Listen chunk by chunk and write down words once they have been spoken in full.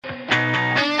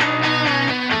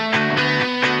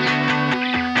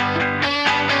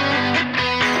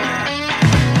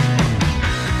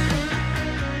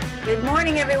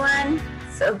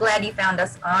So glad you found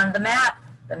us on the map,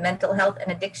 the Mental Health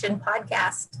and Addiction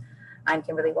Podcast. I'm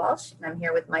Kimberly Walsh, and I'm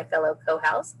here with my fellow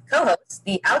co-host,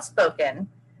 the outspoken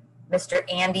Mr.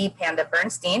 Andy Panda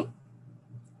Bernstein.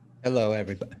 Hello,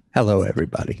 everybody. Hello,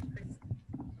 everybody.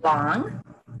 Long.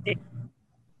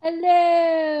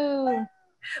 Hello.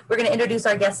 We're going to introduce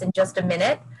our guests in just a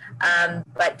minute,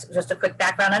 but just a quick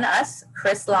background on us.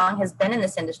 Chris Long has been in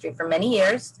this industry for many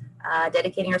years,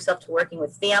 dedicating herself to working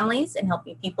with families and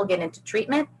helping people get into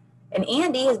treatment. And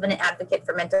Andy has been an advocate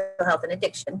for mental health and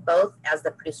addiction, both as the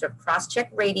producer of Crosscheck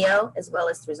Radio as well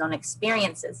as through his own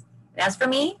experiences. And as for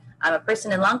me, I'm a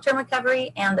person in long-term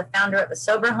recovery and the founder of a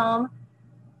sober home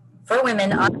for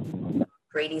women on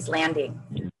Brady's Landing.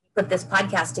 We put this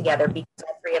podcast together because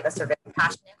all three of us are very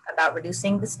passionate about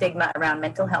reducing the stigma around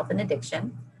mental health and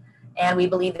addiction. And we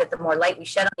believe that the more light we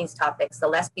shed on these topics, the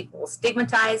less people will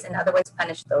stigmatize and otherwise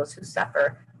punish those who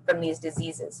suffer from these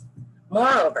diseases.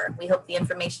 Moreover, we hope the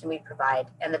information we provide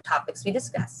and the topics we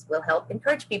discuss will help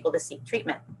encourage people to seek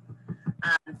treatment.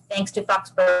 Thanks to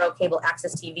Foxborough Cable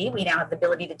Access TV, we now have the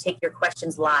ability to take your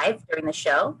questions live during the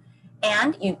show.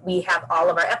 And we have all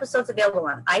of our episodes available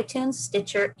on iTunes,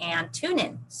 Stitcher, and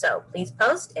TuneIn. So please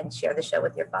post and share the show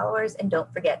with your followers. And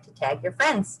don't forget to tag your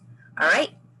friends. All right,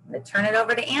 I'm going to turn it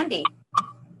over to Andy.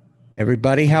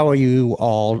 Everybody, how are you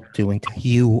all doing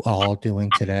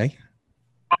today?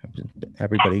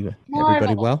 Everybody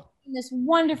well? This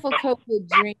wonderful COVID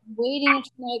dream, waiting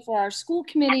tonight for our school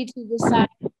committee to decide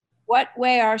what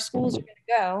way our schools are going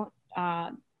to go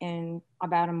in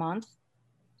about a month.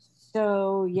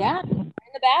 So, yeah, we're in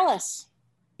the Ballas.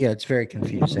 Yeah, it's very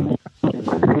confusing.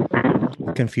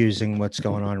 Confusing what's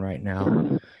going on right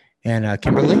now. And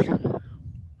Kimberly?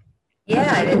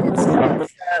 Yeah, it's a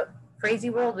crazy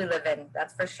world we live in,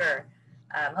 that's for sure.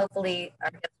 Hopefully,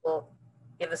 our guests will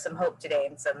give us some hope today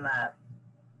and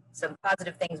some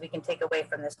positive things we can take away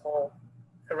from this whole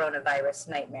coronavirus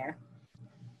nightmare.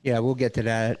 Yeah, we'll get to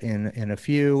that in a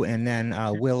few. And then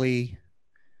Willie.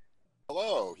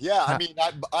 Hello. Yeah, I mean,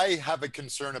 I have a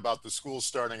concern about the schools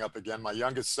starting up again. My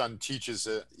youngest son teaches,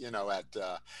 in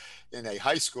a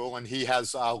high school, and he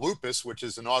has lupus, which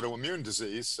is an autoimmune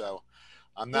disease. So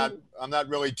I'm not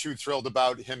really too thrilled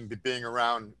about him being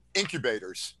around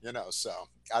incubators, so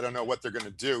I don't know what they're going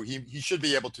to do. He should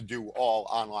be able to do all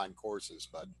online courses,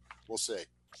 but we'll see.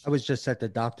 I was just at the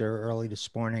doctor early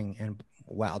this morning, and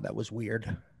wow, that was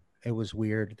weird. It was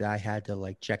weird that I had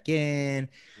to check in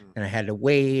and I had to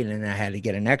wait, and then I had to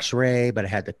get an x-ray, but I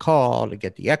had to call to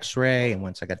get the x-ray. And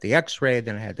once I got the x-ray,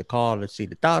 then I had to call to see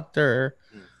the doctor.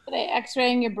 Are they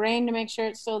x-raying your brain to make sure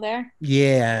it's still there?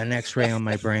 Yeah, an x-ray on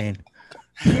my brain.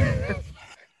 Reminds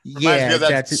me of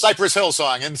that Cypress Hill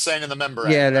song, Insane in the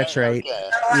Membrane. Yeah, that's right. Okay.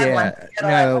 Yeah,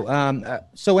 no.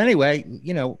 So anyway,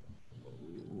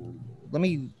 let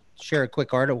me share a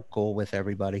quick article with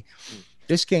everybody.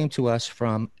 This came to us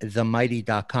from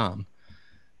themighty.com.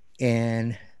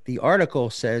 And the article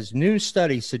says, new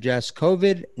study suggests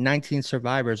COVID-19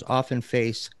 survivors often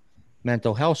face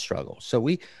mental health struggles. So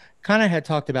we kind of had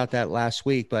talked about that last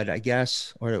week, but I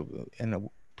guess, or in a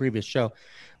previous show,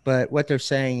 but what they're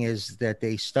saying is that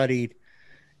they studied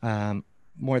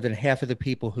more than half of the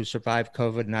people who survived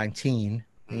COVID-19,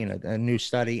 a new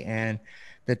study, and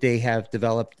that they have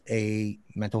developed a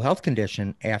mental health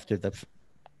condition after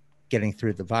getting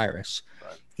through the virus.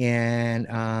 Right.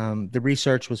 And the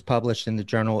research was published in the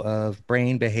Journal of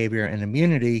Brain Behavior and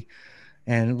Immunity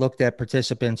and looked at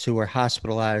participants who were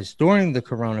hospitalized during the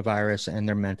coronavirus and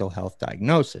their mental health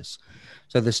diagnosis.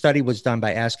 So the study was done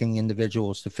by asking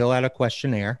individuals to fill out a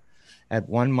questionnaire at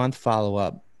 1 month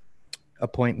follow-up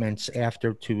appointments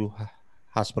after to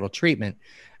hospital treatment.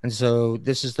 And so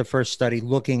this is the first study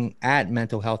looking at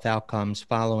mental health outcomes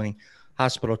following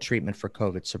hospital treatment for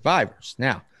COVID survivors.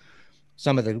 Now,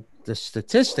 some of the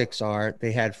statistics are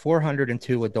they had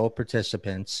 402 adult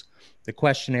participants. The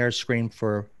questionnaire screened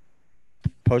for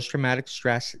post-traumatic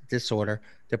stress disorder,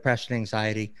 depression,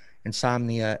 anxiety,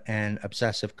 insomnia, and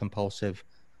obsessive compulsive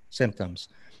symptoms.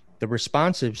 The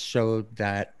responses showed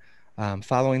that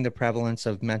following the prevalence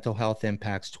of mental health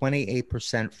impacts,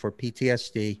 28% for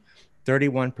PTSD,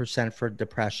 31% for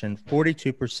depression,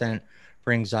 42%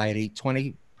 for anxiety,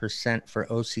 20%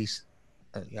 for OC,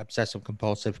 obsessive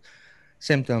compulsive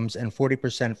symptoms, and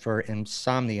 40% for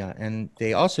insomnia. And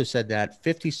they also said that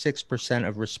 56%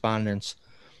 of respondents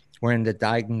were in the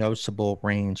diagnosable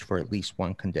range for at least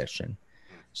one condition.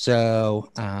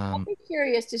 So I'm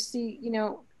curious to see,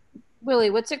 Willie,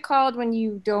 what's it called when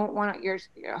you don't want, you're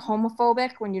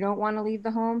homophobic, when you don't want to leave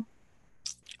the home?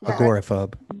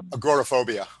 Agoraphobe.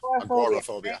 Agoraphobia.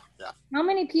 Right? Yeah. How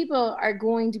many people are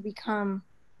going to become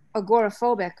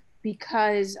agoraphobic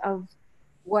because of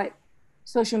what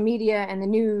social media and the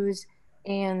news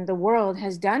and the world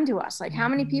has done to us. Like, how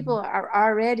many people are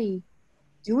already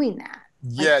doing that?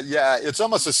 Yeah. It's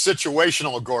almost a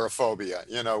situational agoraphobia,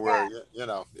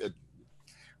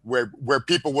 where, where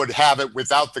people would have it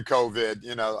without the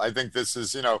COVID. I think this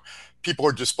is, people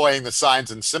are displaying the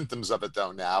signs and symptoms of it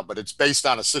though now, but it's based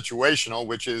on a situational,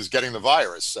 which is getting the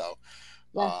virus. So,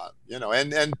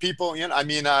 and people,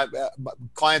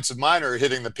 clients of mine are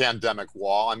hitting the pandemic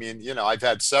wall. I mean, I've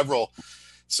had several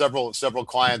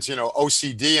clients,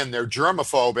 OCD, and they're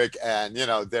germophobic, and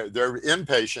they're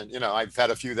inpatient. I've had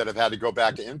a few that have had to go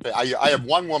back to inpatient. I have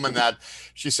one woman that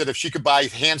she said if she could buy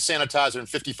hand sanitizer in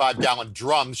 55-gallon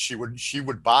drums, she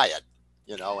would buy it.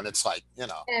 And it's like,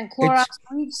 And Clorox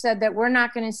Bleach said that we're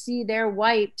not going to see their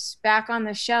wipes back on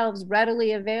the shelves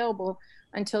readily available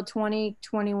until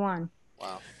 2021.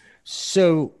 Wow.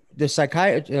 So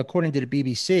according to the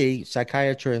BBC,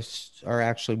 psychiatrists are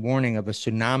actually warning of a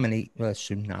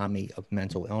tsunami of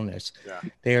mental illness. Yeah.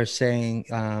 They are saying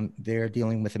they're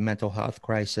dealing with a mental health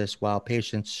crisis while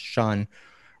patients shun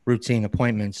routine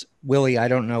appointments. Willie, I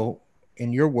don't know,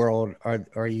 in your world,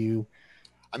 are you?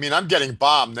 I mean, I'm getting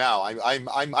bombed now.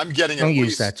 I'm getting. Don't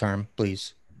use that term,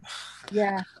 please.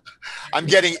 Yeah. I'm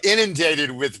getting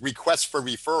inundated with requests for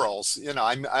referrals.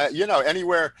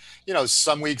 Anywhere,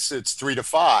 some weeks it's 3 to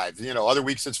 5, other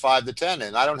weeks it's 5 to 10,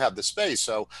 and I don't have the space.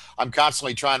 So I'm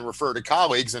constantly trying to refer to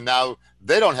colleagues, and now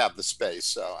they don't have the space.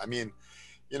 So, I mean,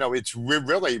 it's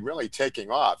really, really taking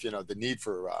off, the need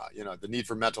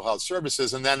for mental health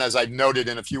services. And then, as I've noted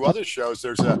in a few other shows,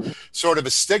 there's a sort of a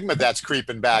stigma that's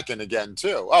creeping back in again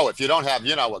too. Oh, if you don't have, a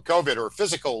COVID or a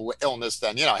physical illness,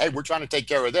 then, hey, we're trying to take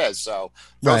care of this. So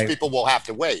those people will have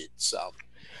to wait. So,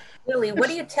 Willie, what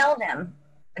do you tell them?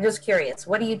 I'm just curious.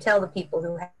 What do you tell the people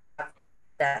who have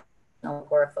that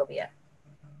agoraphobia?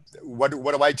 What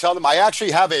do I tell them? I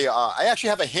actually have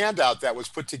a handout that was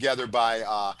put together by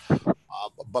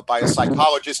a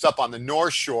psychologist up on the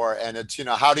North Shore, and it's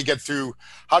how to get through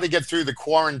the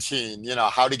quarantine,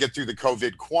 how to get through the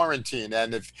COVID quarantine.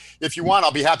 And if you want,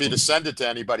 I'll be happy to send it to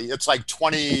anybody. It's like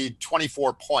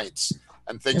 24 points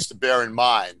and things to bear in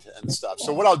mind and stuff.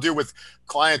 So what I'll do with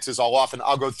clients is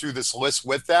I'll go through this list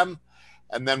with them,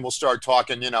 and then we'll start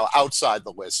talking, outside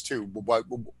the list too.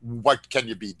 What can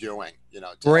you be doing?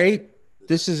 Great.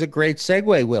 This is a great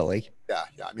segue, Willie. Yeah.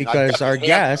 I mean, because our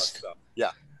guest,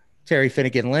 yeah, Terry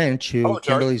Finnegan Lynch, who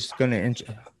Kimberly's going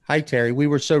to. Hi, Terry. We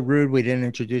were so rude we didn't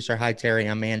introduce her. Hi, Terry.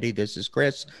 I'm Andy. This is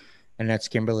Chris, and that's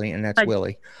Kimberly, and that's Hi.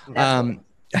 Willie.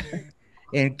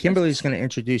 And Kimberly's going to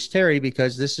introduce Terry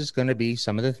because this is going to be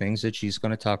some of the things that she's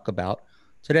going to talk about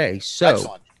today.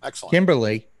 So, excellent.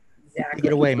 Kimberly, Exactly. take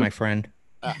it away, my friend.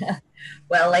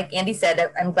 Well, like Andy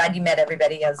said, I'm glad you met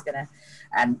everybody. I was going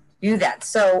to do that.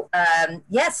 So,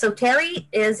 so Terry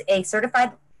is a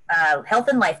certified health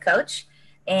and life coach,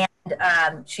 and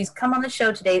she's come on the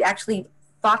show today. Actually,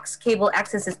 Fox Cable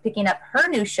Access is picking up her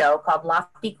new show called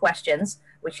Lofty Questions,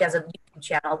 which has a YouTube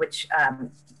channel, which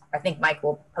I think Mike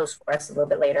will post for us a little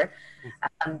bit later.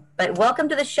 But welcome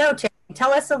to the show, Terry.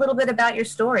 Tell us a little bit about your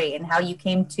story and how you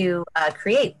came to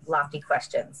create Lofty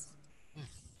Questions.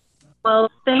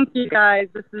 Well, thank you guys.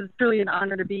 This is truly an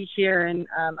honor to be here. And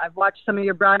I've watched some of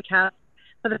your broadcasts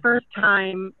for the first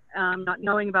time, not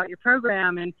knowing about your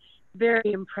program, and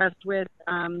very impressed with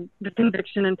the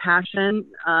conviction and passion,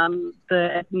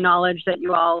 the knowledge that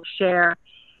you all share.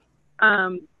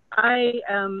 I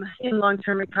am in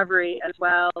long-term recovery as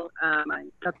well. I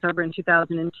got sober in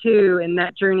 2002, and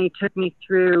that journey took me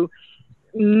through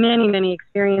many, many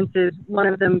experiences, one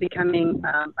of them becoming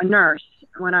a nurse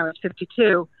when I was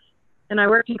 52. And I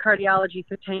worked in cardiology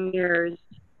for 10 years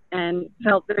and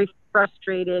felt very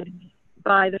frustrated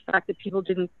by the fact that people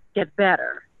didn't get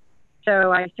better.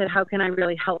 So I said, how can I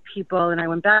really help people? And I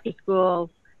went back to school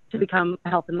to become a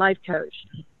health and life coach.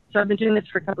 So I've been doing this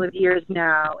for a couple of years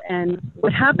now. And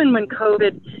what happened when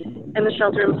COVID and the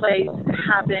shelter in place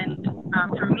happened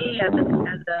for me as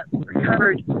a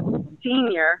recovered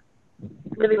senior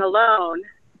living alone,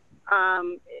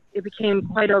 it became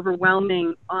quite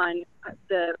overwhelming on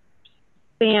the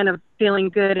span of feeling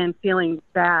good and feeling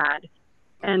bad.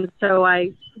 And so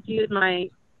I used my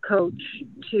coach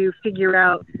to figure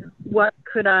out what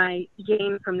could I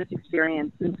gain from this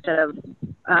experience instead of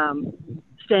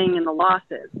staying in the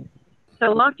losses.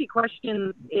 So Lofty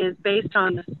Questions is based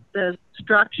on the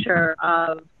structure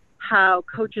of how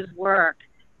coaches work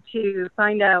to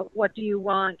find out what do you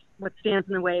want, what stands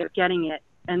in the way of getting it,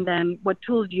 and then what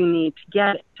tools do you need to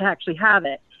get it, to actually have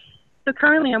it. So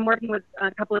currently I'm working with a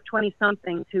couple of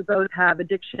 20-somethings who both have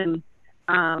addiction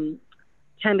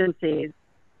tendencies.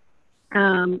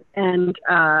 And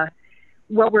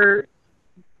what we're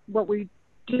what we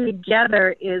do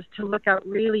together is to look at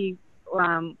really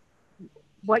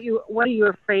what are you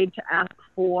afraid to ask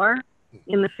for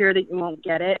in the fear that you won't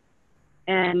get it,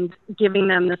 and giving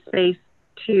them the space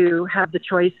to have the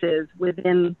choices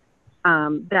within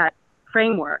that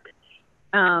framework.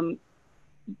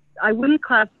 I wouldn't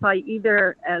classify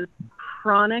either as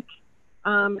chronic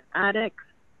addicts,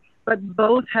 but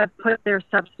both have put their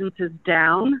substances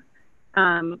down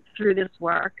through this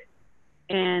work.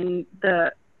 And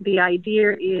the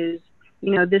idea is,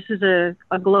 this is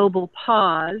a global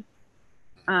pause.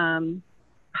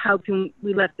 How can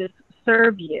we let this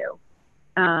serve you?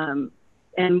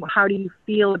 And how do you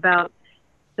feel about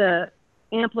the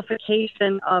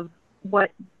amplification of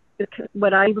what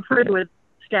I refer to as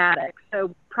static?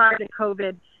 So prior to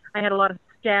COVID, I had a lot of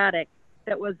static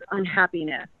that was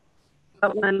unhappiness.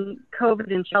 But when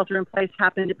COVID and shelter in place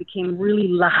happened, it became really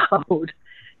loud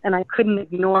and I couldn't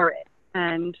ignore it.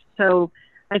 And so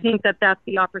I think that that's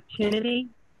the opportunity,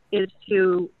 is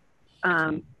to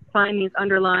find these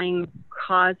underlying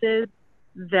causes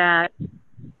that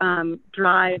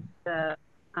drive the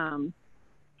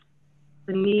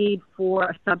need for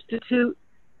a substitute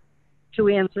to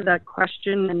answer that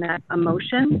question and that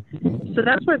emotion. So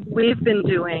that's what we've been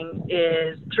doing,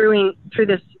 is through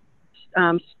this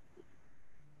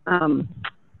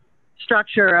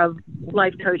structure of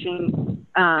life coaching,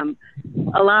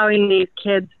 allowing these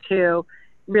kids to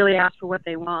really ask for what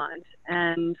they want.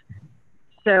 And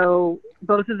so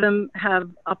both of them have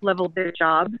up-leveled their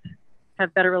jobs,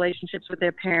 have better relationships with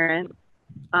their parents,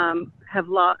 have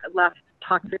left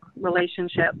toxic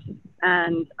relationships,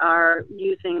 and are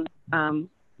using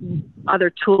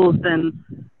other tools than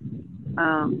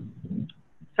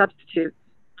substitutes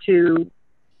to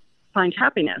find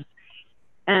happiness.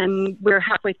 And we're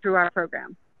halfway through our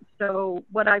program. So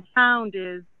what I've found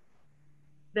is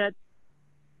that,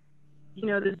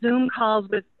 the Zoom calls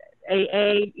with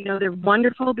AA, they're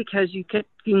wonderful because you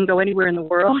can go anywhere in the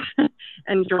world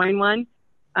and join one.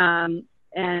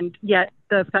 And yet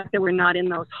the fact that we're not in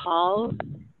those halls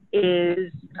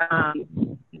is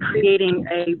creating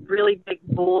a really big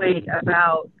void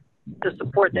about the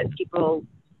support that people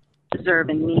deserve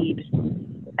and need.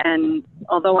 And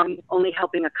although I'm only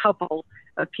helping a couple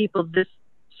of people, this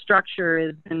structure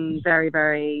has been very,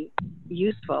 very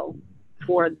useful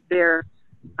for their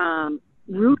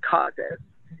root causes,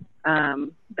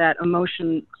 that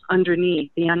emotion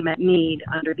underneath, the unmet need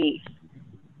underneath.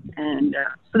 And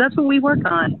so that's what we work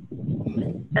on.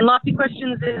 And Lofty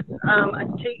Questions is a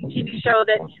TV show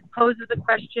that poses a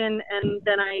question, and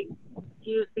then I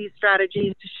use these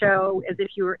strategies to show, as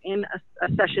if you were in a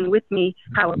session with me,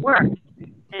 how it works.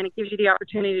 And it gives you the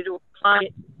opportunity to apply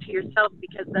it to yourself,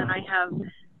 because then I have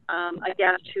a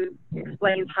guest who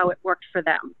explains how it worked for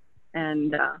them.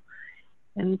 And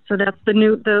so that's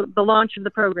the launch of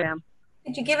the program.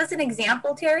 Could you give us an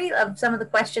example, Terry, of some of the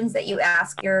questions that you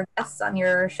ask your guests on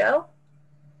your show?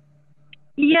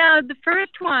 Yeah, the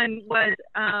first one was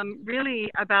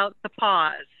really about the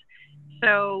pause.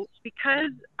 So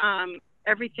because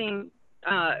everything,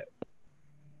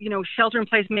 shelter in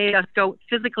place made us go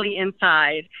physically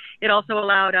inside, it also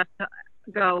allowed us to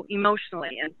go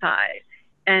emotionally inside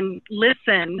and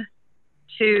listen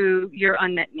to your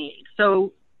unmet need.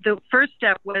 So the first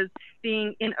step was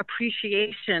being in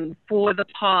appreciation for the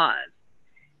pause,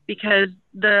 because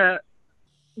the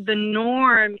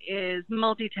norm is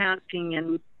multitasking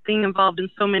and being involved in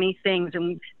so many things,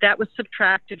 and that was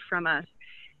subtracted from us.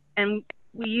 And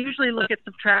we usually look at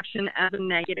subtraction as a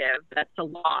negative, that's a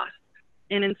loss.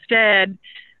 And instead,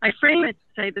 I frame it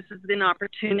to say this is an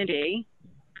opportunity.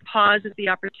 Pause is the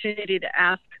opportunity to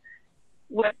ask,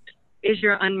 what is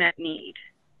your unmet need?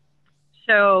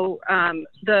 So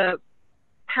the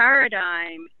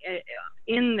paradigm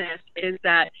in this is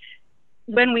that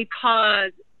when we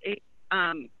pause, it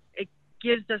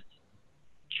gives us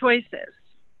choices.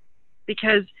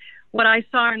 Because what I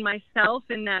saw in myself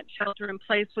in that shelter in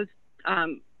place was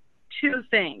two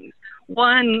things.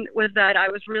 One was that I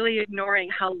was really ignoring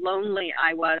how lonely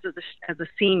I was as a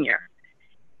senior.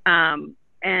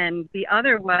 And the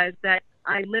other was that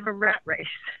I live a rat race.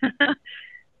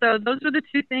 So those were the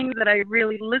two things that I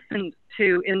really listened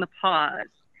to in the pause.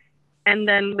 And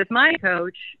then with my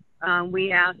coach,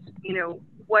 we asked,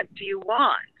 what do you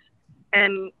want?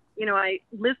 And, I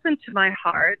listened to my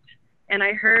heart, and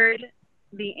I heard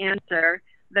the answer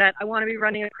that I want to be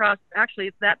running across, actually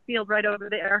it's that field right over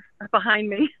there behind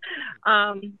me,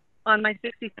 on my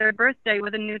 63rd birthday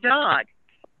with a new dog.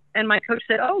 And my coach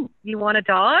said, "Oh, you want a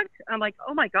dog?" I'm like,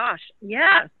 "Oh my gosh,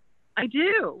 yes, I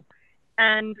do."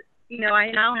 And,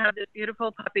 I now have this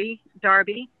beautiful puppy,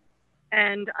 Darby,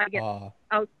 and I get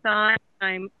outside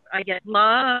I get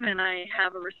love and I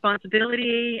have a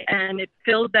responsibility, and it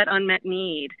fills that unmet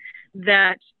need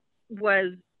that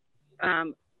was,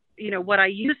 what I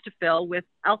used to fill with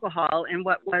alcohol, and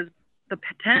what was the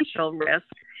potential risk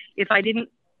if I didn't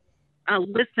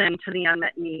listen to the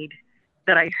unmet need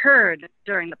that I heard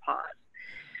during the pause.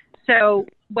 So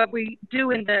what we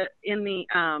do in the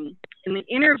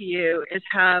interview is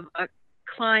have a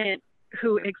client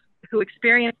who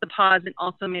experienced the pause and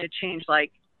also made a change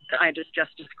like I just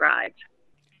described.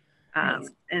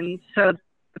 And so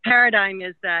the paradigm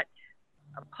is that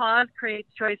a pause creates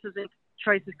choices, and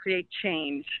choices create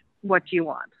change. What do you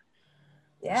want?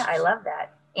 Yeah, I love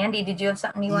that. Andy, did you have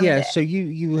something you wanted Yeah, to so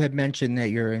you had mentioned that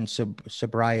you're in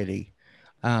sobriety.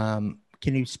 Can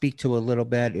you speak to a little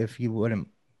bit, if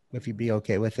you'd be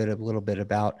okay with it, a little bit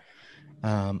about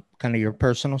kind of your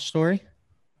personal story?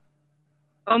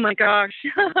 Oh my gosh.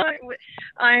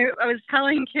 I was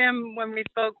telling Kim when we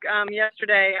spoke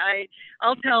yesterday,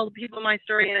 I'll tell people my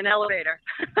story in an elevator.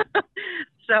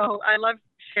 So I love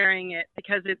sharing it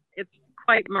because it's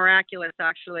quite miraculous,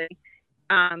 actually.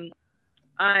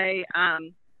 I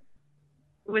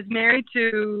was married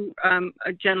to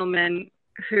a gentleman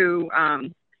who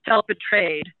felt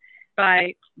betrayed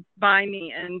by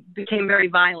me and became very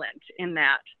violent in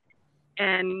that.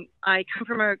 And I come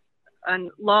from a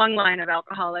long line of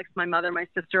alcoholics, my mother, my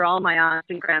sister, all my aunts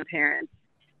and grandparents.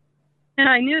 And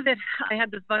I knew that I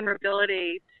had this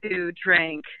vulnerability to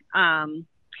drink.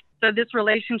 So this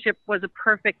relationship was a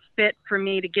perfect fit for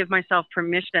me to give myself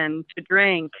permission to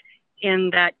drink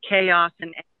in that chaos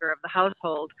and anger of the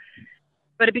household.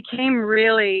 But it became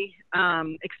really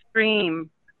extreme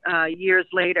years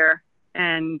later,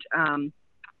 and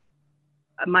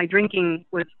my drinking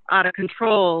was out of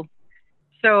control.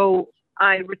 So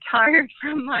I retired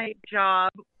from my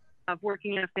job of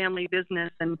working in a family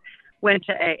business and went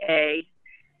to AA.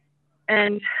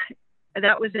 And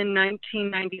that was in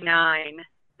 1999,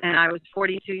 and I was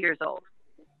 42 years old.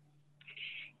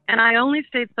 And I only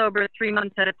stayed sober 3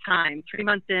 months at a time, 3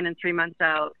 months in and 3 months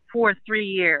out, for 3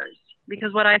 years.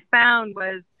 Because what I found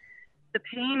was the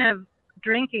pain of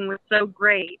drinking was so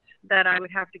great that I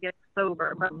would have to get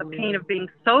sober. But the pain of being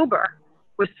sober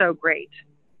was so great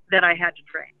that I had to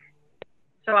drink.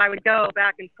 So I would go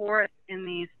back and forth in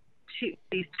these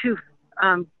two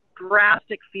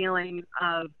drastic feelings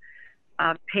of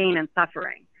pain and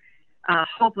suffering, a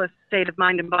hopeless state of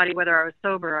mind and body, whether I was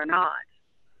sober or not.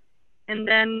 And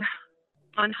then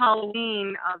on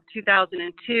Halloween of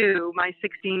 2002, my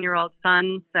 16-year-old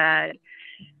son said,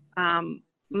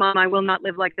 Mom, I will not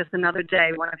live like this another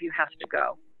day. One of you has to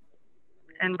go.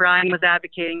 And Brian was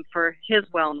advocating for his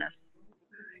wellness,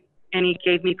 and he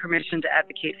gave me permission to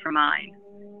advocate for mine.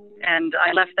 And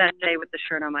I left that day with the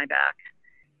shirt on my back.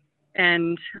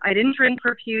 And I didn't drink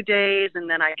for a few days, and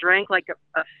then I drank like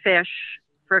a fish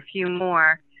for a few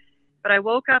more. But I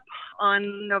woke up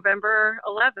on November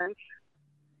 11th,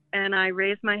 and I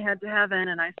raised my head to heaven,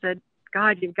 and I said,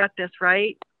 God, you've got this,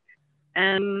 right?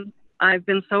 And I've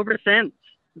been sober since.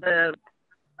 The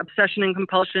obsession and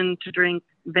compulsion to drink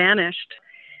vanished.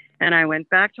 And I went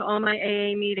back to all my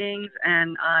AA meetings,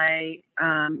 and I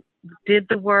did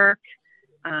the work,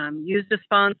 used a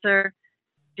sponsor,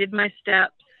 did my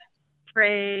steps,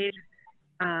 prayed,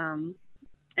 and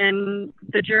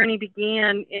the journey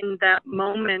began in that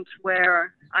moment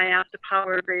where I asked a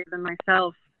power greater than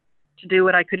myself to do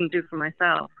what I couldn't do for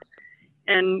myself.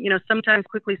 And, sometimes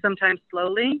quickly, sometimes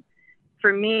slowly.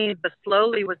 For me, the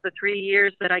slowly was the 3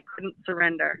 years that I couldn't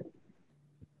surrender,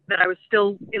 that I was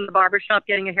still in the barbershop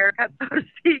getting a haircut, so to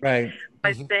speak, right,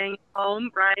 by staying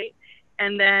home, right?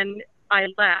 And then I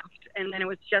left, and then it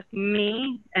was just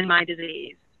me and my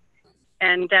disease.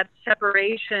 And that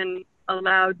separation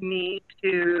allowed me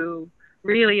to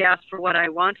really ask for what I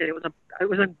wanted. It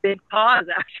was a big pause,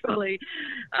 actually,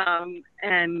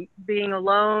 and being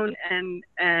alone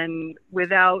and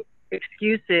without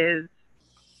excuses.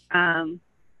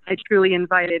 I truly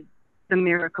invited the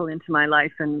miracle into my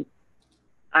life, and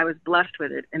I was blessed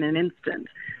with it in an instant.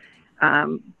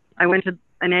 I went to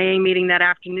an AA meeting that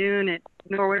afternoon at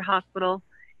Norwood Hospital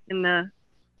in the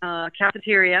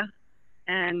cafeteria,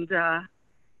 and there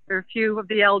were a few of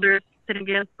the elders sitting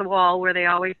against the wall where they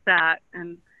always sat,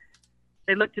 and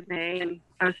they looked at me, and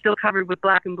I was still covered with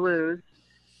black and blues.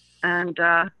 And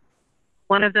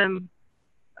one of them,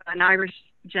 an Irish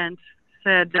gent,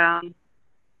 said,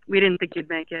 we didn't think you'd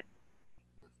make it.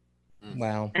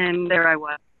 Wow. And there I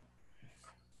was.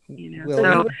 Well,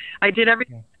 so I did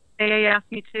everything AA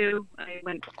asked me to. I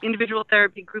went individual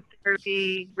therapy, group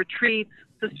therapy, retreats.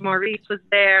 Sister Maurice was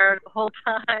there the whole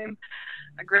time,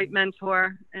 a great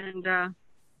mentor. And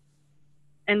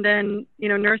And then,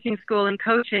 nursing school and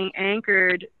coaching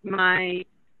anchored my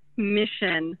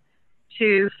mission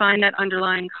to find that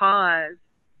underlying cause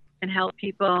and help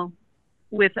people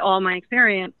with all my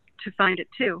experience to find it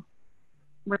too.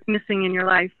 What's missing in your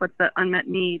life? What's the unmet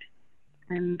need?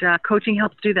 And coaching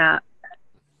helps do that.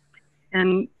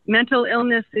 And mental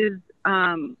illness is,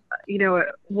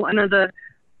 one of the,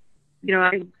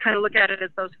 I kind of look at it as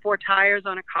those 4 tires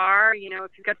on a car.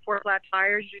 If you've got 4 flat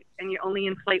tires and you only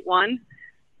inflate one,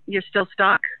 you're still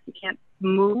stuck. You can't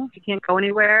move. You can't go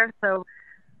anywhere. So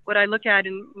what I look at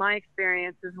in my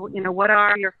experience is, what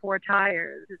are your 4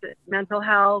 tires? Is it mental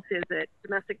health? Is it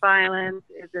domestic violence?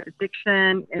 Is it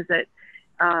addiction? Is it,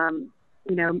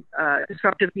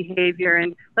 disruptive behavior?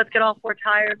 And let's get all 4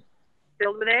 tires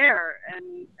filled with air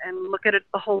and look at it,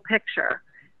 the whole picture.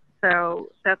 So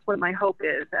that's what my hope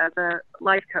is as a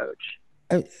life coach.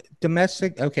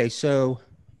 Domestic. Okay. So,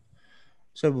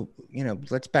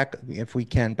 let's if we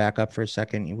can back up for a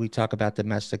second. We talk about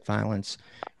domestic violence,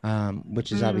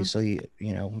 which is obviously,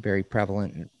 very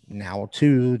prevalent now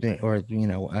too,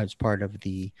 as part of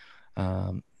the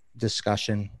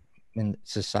discussion in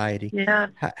society. Yeah.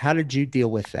 How did you deal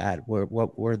with that?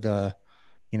 What were the,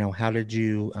 how did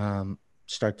you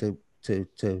start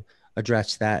to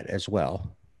address that as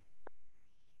well?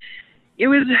 It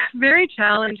was very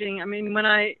challenging. I mean, when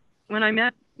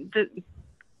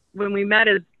we met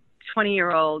as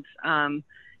 20-year-olds,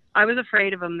 I was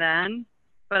afraid of him then,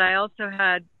 but I also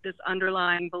had this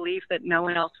underlying belief that no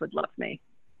one else would love me.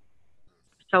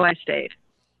 So I stayed.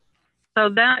 So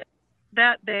that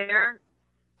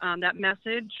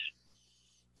message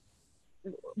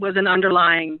was an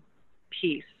underlying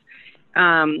piece.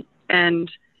 And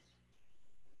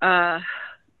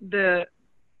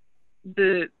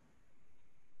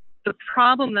the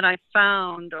problem that I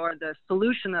found, or the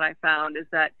solution that I found, is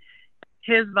that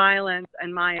his violence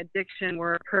and my addiction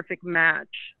were a perfect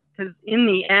match. Because in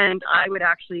the end, I would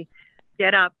actually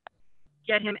get up,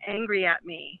 get him angry at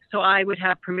me, so I would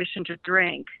have permission to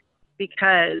drink,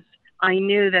 because I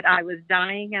knew that I was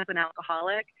dying as an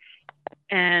alcoholic,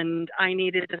 and I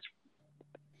needed this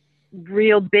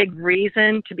real big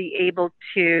reason to be able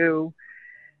to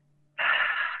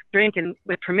drink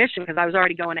with permission, because I was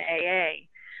already going to AA.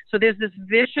 So there's this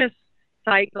vicious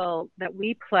cycle that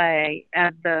we play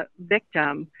as the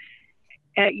victim,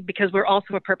 because we're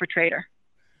also a perpetrator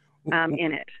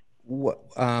in it.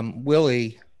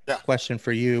 Willie, question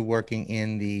for you, working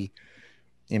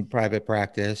in private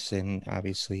practice and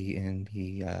obviously in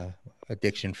the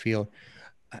addiction field.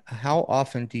 How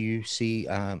often do you see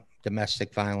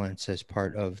domestic violence as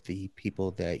part of the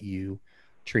people that you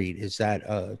treat? Is that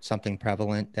something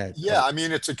prevalent? Yeah, I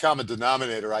mean, it's a common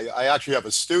denominator. I actually have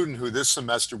a student who this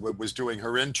semester was doing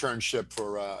her internship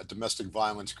for a domestic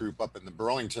violence group up in the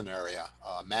Burlington area,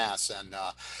 Mass,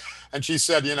 and she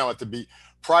said, at the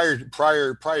prior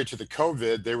to the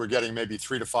COVID, they were getting maybe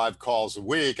 3 to 5 calls a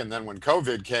week, and then when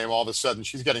COVID came, all of a sudden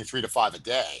she's getting 3 to 5 a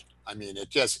day. I mean, it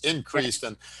just increased,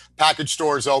 and package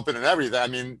stores open and everything. I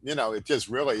mean, it just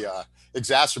really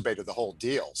exacerbated the whole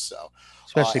deal. So.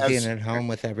 Especially being at home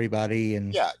with everybody.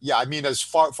 And yeah. I mean, as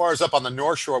far as up on the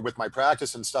North Shore with my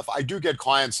practice and stuff, I do get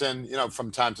clients in,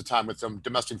 from time to time with some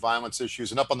domestic violence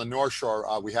issues. And up on the North Shore,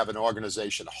 we have an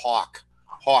organization, Hawk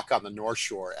on the North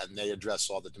Shore, and they address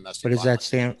all the domestic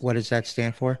violence. What does that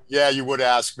stand for? Yeah, you would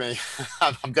ask me.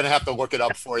 I'm going to have to look it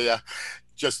up for you,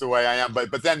 just the way I am.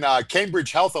 But then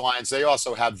Cambridge Health Alliance, they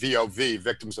also have VOV,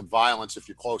 Victims of Violence, if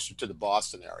you're closer to the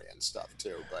Boston area and stuff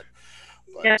too. But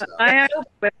yeah,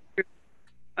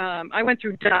 I went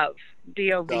through Dove,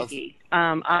 D-O-V-E,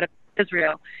 out of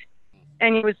Israel.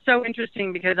 And it was so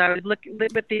interesting because I was looking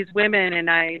with these women and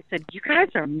I said, you guys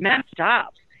are messed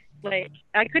up. Like,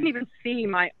 I couldn't even see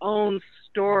my own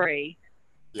story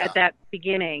at that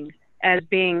beginning as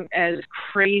being as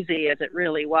crazy as it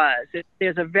really was.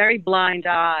 There's a very blind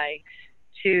eye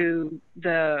to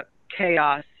the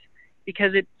chaos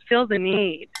because it fills a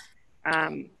need.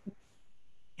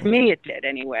 To me, it did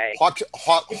anyway.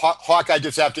 Hawk, I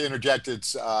just have to interject.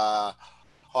 It's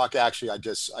Hawk. Actually, I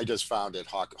just found it.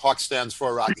 Hawk stands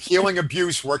for Healing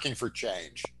Abuse Working for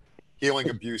Change.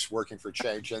 Healing Abuse Working for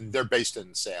Change, and they're based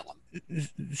in Salem.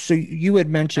 So you had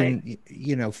mentioned,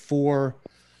 four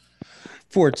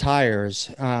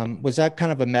tires. Was that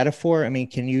kind of a metaphor? I mean,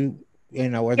 can you,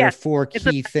 are there 4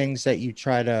 key things that you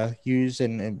try to use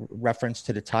in reference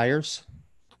to the tires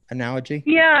analogy?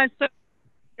 Yeah. So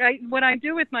what I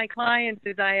do with my clients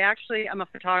is I'm a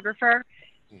photographer.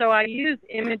 So I use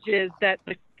images that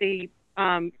the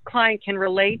client can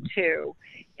relate to.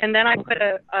 And then I put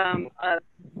a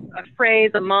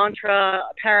phrase, a mantra,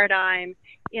 a paradigm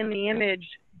in the image,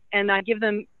 and I give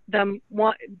them them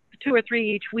 2 or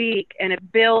 3 each week, and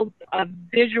it builds a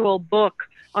visual book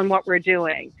on what we're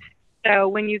doing. So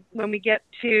when we get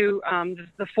to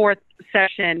the fourth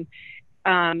session,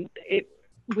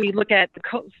 we look at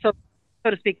so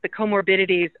to speak, the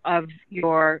comorbidities of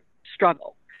your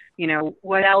struggle. You know,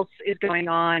 what else is going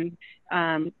on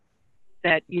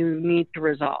that you need to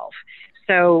resolve.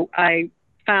 So I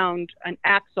found an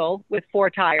axle with 4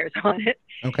 tires on it.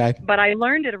 Okay. But I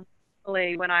learned it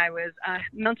originally when I was a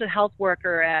mental health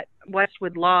worker at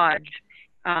Westwood Lodge,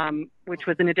 which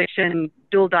was an addiction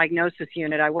dual diagnosis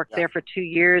unit. I worked there for 2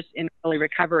 years in early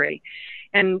recovery.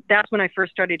 And that's when I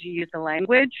first started to use the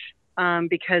language,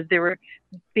 because they were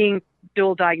being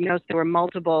dual diagnosed. There were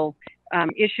multiple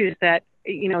issues that,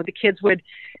 you know, the kids would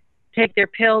take their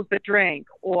pills but drink,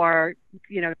 or,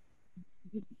 you know,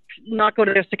 not go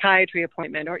to their psychiatry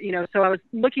appointment, or, you know, so I was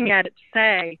looking at it to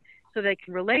say, so they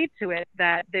can relate to it,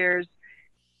 that there's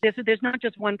not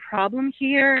just one problem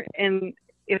here. And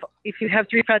if you have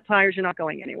 3 flat tires, you're not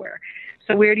going anywhere.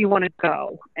 So where do you want to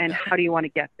go, and how do you want to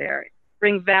get there?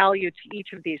 Bring value to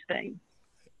each of these things.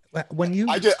 When you,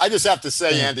 I just have to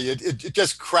say, Andy, it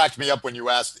just cracked me up when you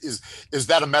asked, is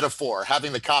that a metaphor?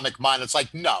 Having the comic mind, it's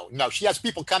like, no. She has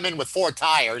people come in with 4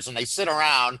 tires and they sit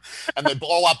around and they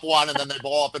blow up one and then they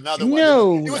blow up another one.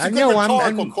 No, it was a good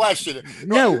retaurical question.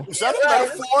 No, is that a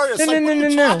metaphor?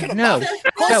 It's no.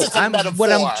 What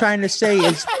I'm trying to say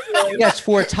is, yes,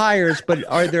 4 tires, but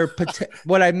are there?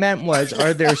 What I meant was,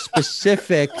 are there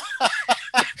specific?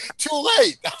 Too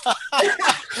late.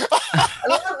 I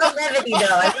love the levity, though.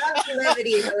 I love the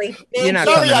levity, really. You're not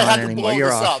coming on anymore.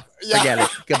 You're off. Yeah. Forget it.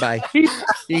 Goodbye.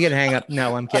 You can hang up.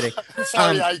 No, I'm kidding.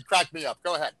 Sorry, I cracked me up.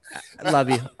 Go ahead. I love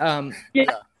you.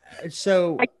 Yeah.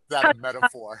 So that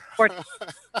metaphor.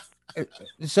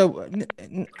 So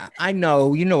I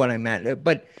know, you know what I meant,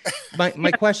 but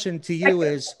my question to you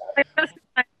is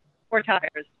 4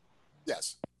 tires.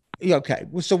 Yes. Okay.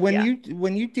 So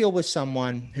when you deal with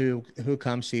someone who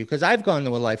comes to you, because I've gone to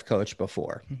a life coach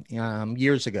before,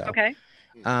 years ago. Okay.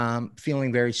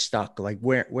 Feeling very stuck. Like,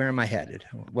 where am I headed?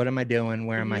 What am I doing?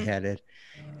 Where am I headed?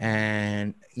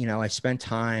 And, you know, I spent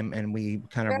time, and we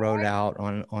kind of wrote out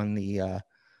on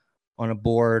a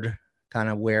board, kind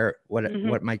of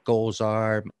what my goals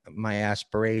are, my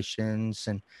aspirations,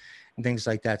 and things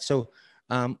like that. So,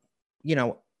 you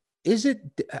know, is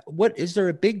there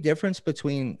a big difference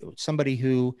between somebody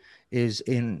who is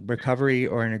in recovery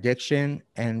or an addiction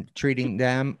and treating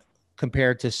them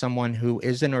compared to someone who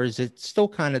isn't, or is it still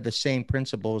kind of the same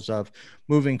principles of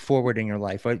moving forward in your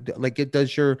life? Like, it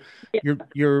does your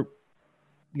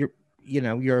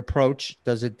approach,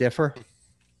 does it differ?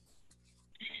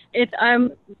 It's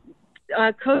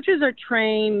coaches are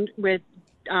trained with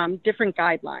different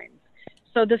guidelines.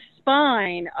 So the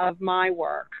spine of my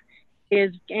work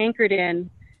is anchored in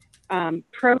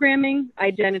programming,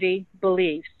 identity,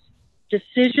 beliefs,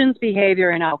 decisions,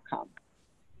 behavior, and outcome.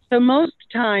 So most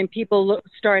time people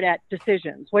start at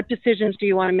decisions. What decisions do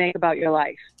you want to make about your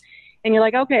life? And you're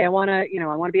like, okay, I want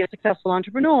to be a successful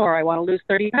entrepreneur. I want to lose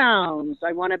 30 pounds.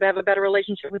 I want to have a better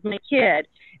relationship with my kid.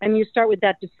 And you start with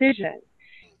that decision.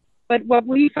 But what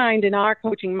we find in our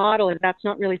coaching model is that's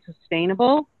not really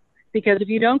sustainable, because if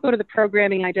you don't go to the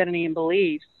programming, identity, and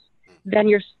beliefs, then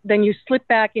you slip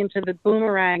back into the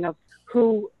boomerang of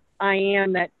who I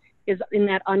am that is in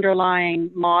that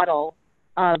underlying model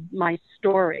of my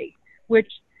story,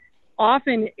 which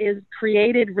often is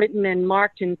created, written, and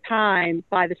marked in time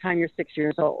by the time you're 6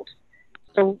 years old.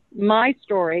 So my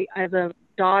story as a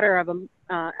daughter of an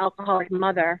alcoholic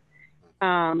mother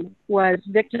was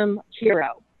victim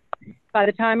hero. By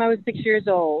the time I was 6 years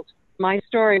old, my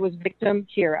story was victim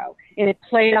hero, and it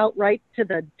played out right to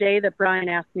the day that Brian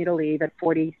asked me to leave at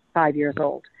 45 years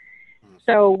old.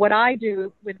 So what I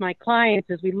do with my clients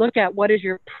is we look at, what is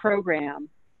your program?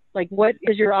 Like, what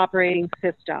is your operating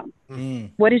system?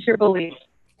 What is your belief?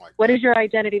 What is your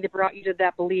identity that brought you to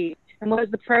that belief? And what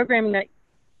is the programming that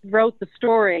wrote the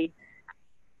story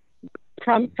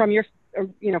from your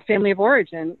family of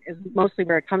origin is mostly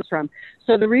where it comes from.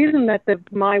 So the reason that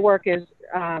my work is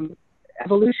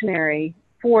evolutionary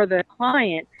for the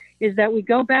client is that we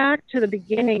go back to the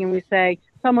beginning and we say,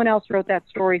 someone else wrote that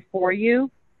story for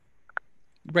you.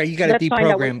 Right. You got to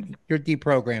deprogram. You're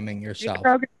deprogramming yourself.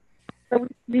 So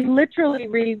we literally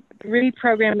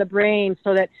reprogram the brain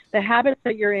so that the habits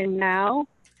that you're in now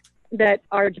that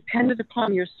are dependent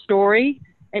upon your story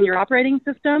and your operating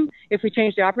system, if we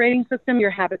change the operating system, your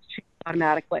habits change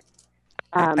automatically.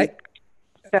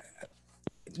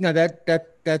 No,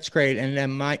 that's great. And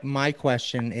then my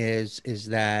question is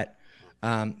that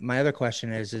My other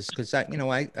question is because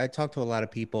I talk to a lot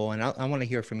of people, and I want to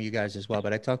hear from you guys as well,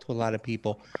 but I talk to a lot of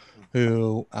people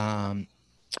who,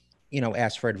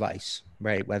 ask for advice,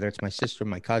 right? Whether it's my sister,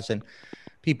 my cousin,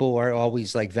 people are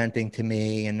always like venting to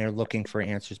me and they're looking for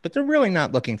answers, but they're really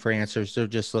not looking for answers. They're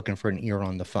just looking for an ear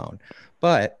on the phone.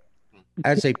 But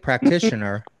as a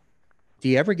practitioner, do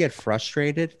you ever get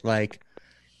frustrated? Like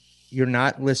you're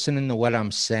not listening to what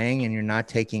I'm saying and you're not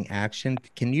taking action.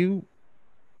 Can you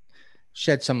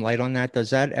shed some light on that? Does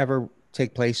that ever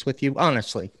take place with you?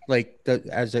 Honestly, like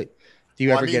do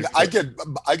you ever get? I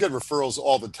get referrals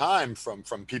all the time from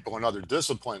people in other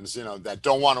disciplines, that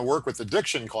don't want to work with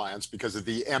addiction clients because of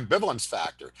the ambivalence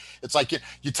factor. It's like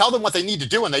you tell them what they need to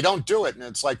do and they don't do it, and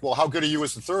it's like, well, how good are you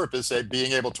as a therapist at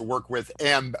being able to work with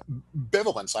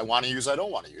ambivalence? I want to use, I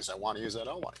don't want to use. I want to use, I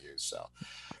don't want to use. So,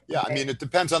 yeah, I mean, it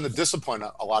depends on the discipline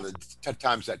a lot of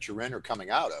times that you're in or coming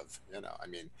out of. I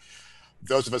mean,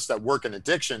 those of us that work in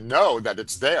addiction know that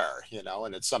it's there,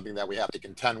 and it's something that we have to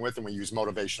contend with, and we use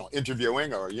motivational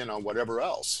interviewing or, whatever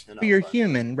else. You're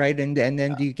human, right? And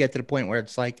then do you get to the point where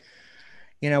it's like,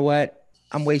 you know what,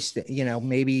 I'm wasting,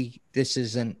 maybe this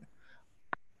isn't,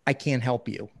 I can't help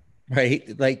you, right?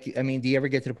 Like, I mean, do you ever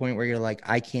get to the point where you're like,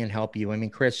 I can't help you? I mean,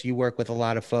 Chris, you work with a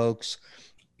lot of folks.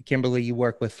 Kimberly, you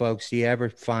work with folks. Do you ever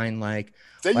find like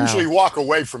they usually walk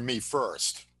away from me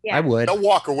first? Yeah. I would. They'll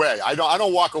walk away. I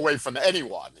don't walk away from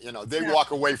anyone. They walk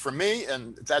away from me,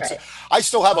 and that's. Right. I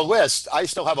still have a list.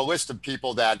 Of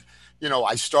people that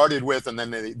I started with, and then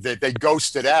they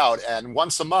ghosted out. And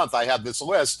once a month, I have this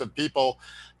list of people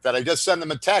that I just send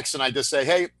them a text, and I just say,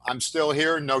 "Hey, I'm still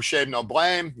here. No shame, no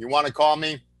blame. You want to call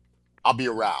me? I'll be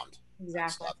around."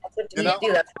 Exactly. That's what you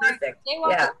do. That's perfect.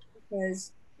 Yeah.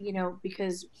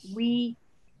 Because we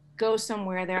go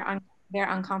somewhere they're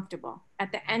uncomfortable.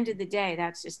 At the end of the day,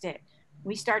 that's just it.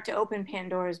 We start to open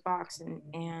Pandora's box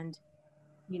and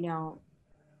we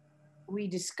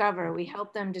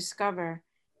help them discover,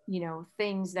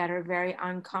 things that are very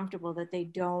uncomfortable that they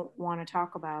don't want to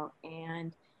talk about.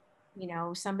 And,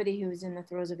 somebody who's in the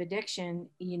throes of addiction,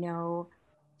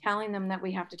 telling them that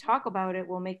we have to talk about it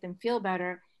will make them feel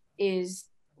better is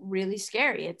really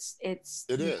scary. It is.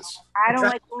 I don't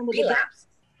like going to the depths.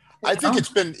 I think it's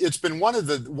been one of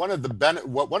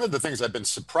the things I've been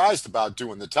surprised about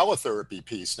doing the teletherapy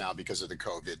piece now because of the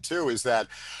COVID too, is that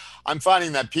I'm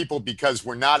finding that people, because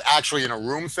we're not actually in a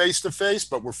room face to face,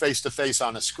 but we're face to face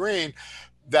on a screen,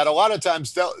 that a lot of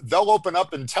times they'll open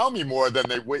up and tell me more than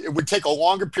it would take a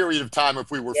longer period of time if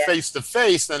we were face to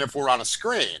face than if we're on a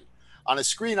screen. On a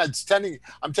screen, I'm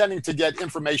tending to get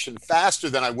information faster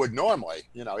than I would normally.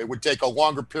 It would take a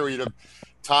longer period of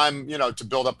time, to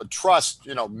build up a trust,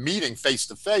 meeting face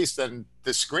to face than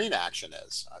the screen action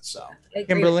is. So,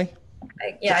 Kimberly?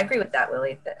 I agree with that,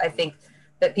 Willie. I think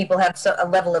that people have a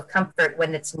level of comfort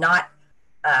when it's not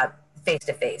face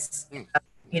to face.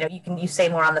 You say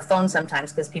more on the phone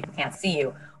sometimes because people can't see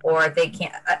you, or they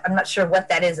can't. I'm not sure what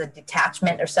that is, a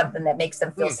detachment or something that makes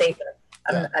them feel safer.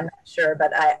 I'm not sure,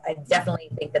 but I definitely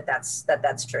think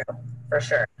that's true for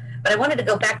sure. But I wanted to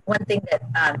go back to one thing that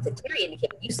Terry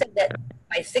indicated. You said that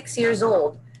by 6 years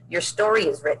old, your story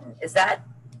is written.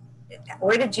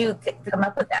 Where did you come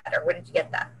up with that, or where did you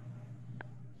get that?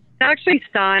 It's actually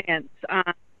science.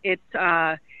 It's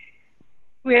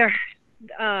where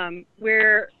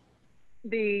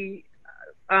the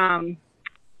I'm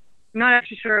not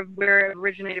actually sure of where it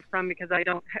originated from because I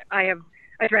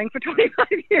drank for 25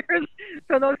 years,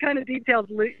 so those kind of details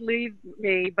leave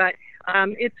me. But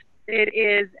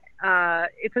it's a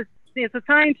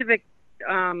scientific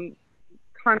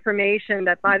confirmation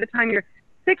that by the time you're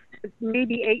 6,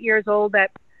 maybe 8 years old,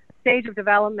 that stage of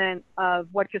development of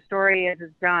what your story is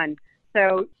done.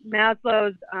 So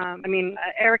Maslow's,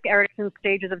 Erik Erikson's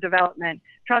stages of development: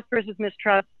 trust versus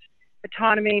mistrust,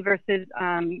 autonomy versus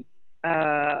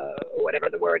whatever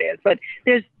the word is. But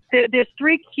there's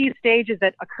 3 key stages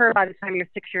that occur by the time you're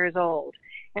 6 years old.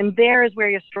 And there is where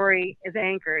your story is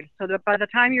anchored. So that by the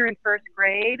time you're in first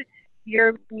grade,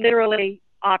 you're literally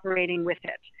operating with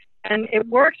it. And it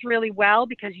works really well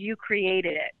because you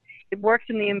created it. It works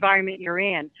in the environment you're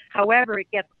in. However,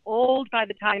 it gets old by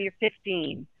the time you're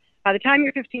 15. By the time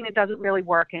you're 15, it doesn't really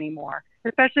work anymore,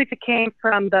 especially if it came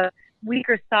from the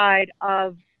weaker side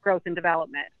of growth and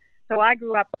development. So I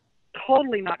grew up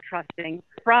totally not trusting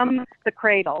from the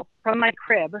cradle, from my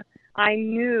crib. I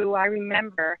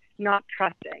remember not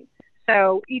trusting.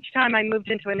 So each time I moved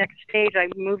into a next stage, I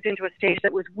moved into a stage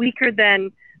that was weakened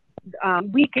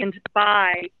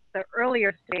by the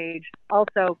earlier stage,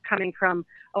 also coming from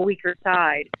a weaker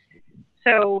side.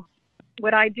 So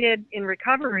what I did in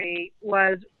recovery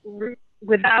was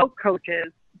without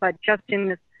coaches, but just in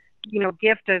this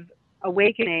gift of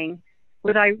awakening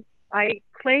was I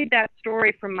played that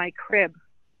story from my crib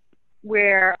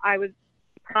where I was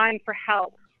crying for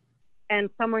help, and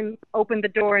someone opened the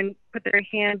door and put their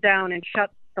hand down and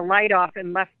shut the light off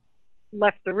and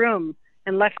left the room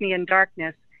and left me in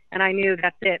darkness. And I knew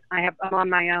that's it. I'm on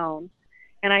my own.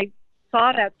 And I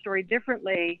saw that story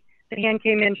differently. The hand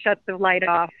came in, shut the light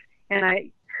off, and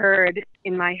I heard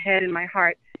in my head, in my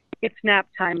heart, "It's nap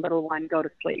time, little one, go to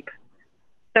sleep."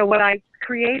 So what I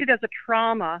created as a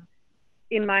trauma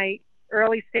in my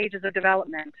early stages of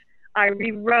development, I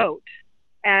rewrote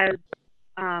as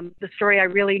the story I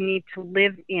really need to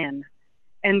live in,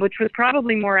 and which was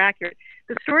probably more accurate.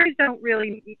 The stories don't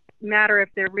really matter if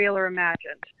they're real or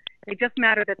imagined. They just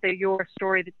matter that they're your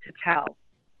story to tell,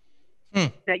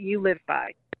 that you live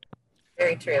by.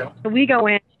 Very true. So we go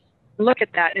in, look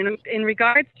at that. And in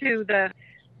regards to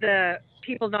the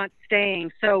people not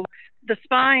staying, so the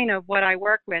spine of what I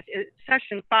work with is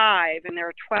session 5, and there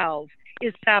are 12,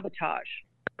 is sabotage.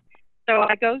 So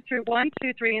I go through 1,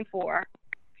 2, 3, and 4,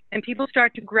 and people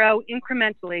start to grow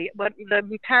incrementally. What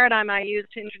the paradigm I use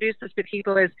to introduce this to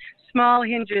people is small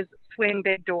hinges swing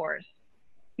big doors.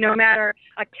 No matter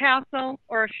a castle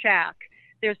or a shack,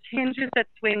 there's hinges that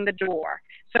swing the door.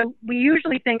 So we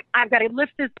usually think, I've got to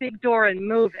lift this big door and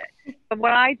move it. But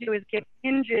what I do is give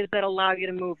hinges that allow you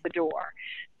to move the door.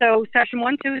 So session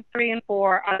 1, 2, 3, and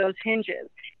 4 are those hinges.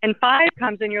 And 5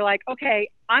 comes in, you're like, okay,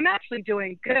 I'm actually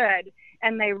doing good.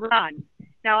 And they run.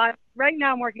 Now, right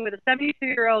now I'm working with a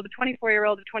 72-year-old, a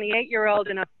 24-year-old, a 28-year-old,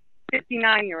 and a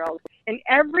 59-year-old. And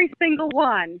every single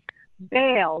one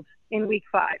bailed in week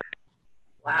 5.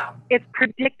 Wow. It's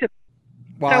predictable.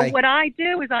 Why? So what I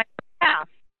do is I laugh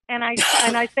and I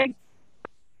say,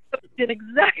 did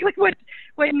exactly what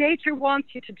nature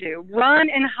wants you to do. Run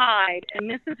and hide. And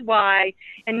this is why.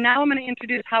 And now I'm going to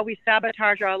introduce how we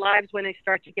sabotage our lives when they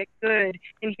start to get good.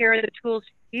 And here are the tools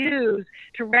to use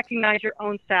to recognize your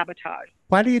own sabotage.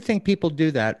 Why do you think people do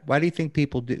that? Why do you think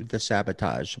people do the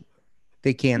sabotage?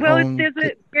 They can't well, own.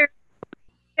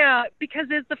 Yeah, because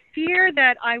there's the fear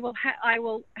that I will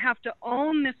have to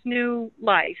own this new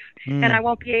life, and I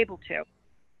won't be able to,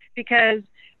 because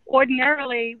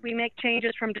ordinarily we make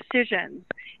changes from decisions,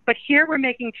 but here we're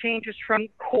making changes from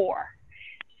core.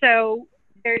 So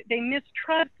they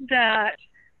mistrust that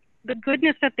the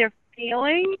goodness that they're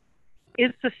feeling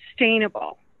is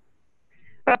sustainable.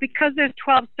 But because there's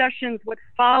 12 sessions, what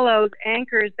follows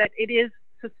anchors that it is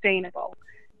sustainable,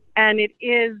 and it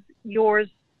is yours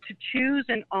to choose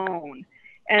and own.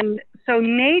 And so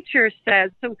nature says,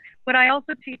 so what I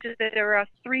also teach is that there are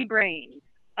 3 brains.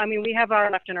 I mean, we have our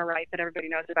left and our right that everybody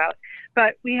knows about,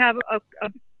 but we have a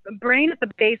brain at the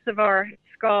base of our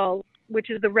skull, which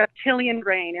is the reptilian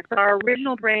brain. It's our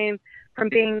original brain from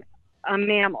being a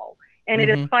mammal, and it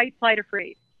is fight, flight, or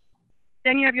freeze.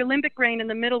 Then you have your limbic brain in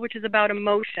the middle, which is about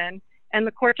emotion, and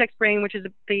the cortex brain, which is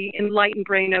the enlightened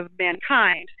brain of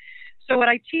mankind. So what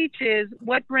I teach is,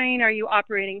 what brain are you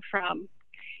operating from?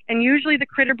 And usually the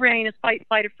critter brain is fight,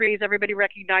 flight, or freeze. Everybody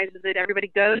recognizes it.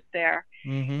 Everybody goes there.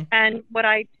 And what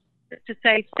I to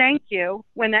say thank you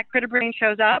when that critter brain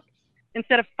shows up,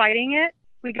 instead of fighting it,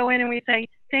 we go in and we say,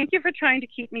 thank you for trying to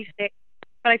keep me safe,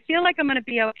 but I feel like I'm going to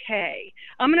be okay.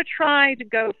 I'm going to try to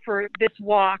go for this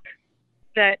walk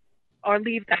or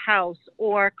leave the house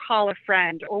or call a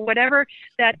friend or whatever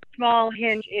that small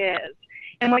hinge is.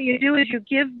 And what you do is you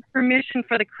give permission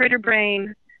for the critter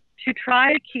brain to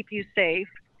try to keep you safe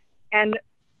and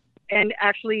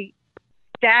actually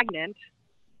stagnant,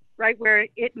 right where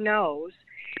it knows.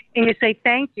 And you say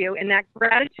thank you, and that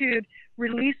gratitude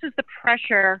releases the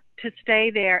pressure to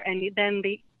stay there, and then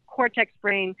the cortex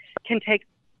brain can take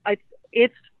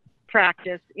its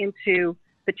practice into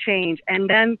the change, and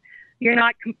then you're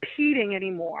not competing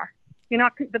anymore.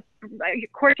 The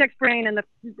cortex brain and the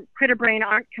critter brain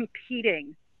aren't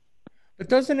competing. But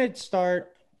doesn't it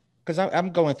start, because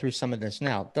I'm going through some of this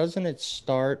now, doesn't it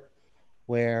start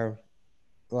where,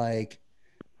 like,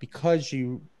 because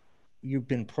you've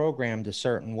been programmed a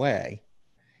certain way,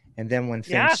 and then when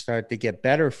things start to get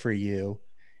better for you,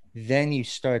 then you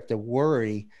start to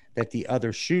worry that the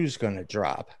other shoe's going to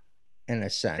drop, in a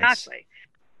sense. Exactly.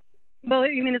 Well, I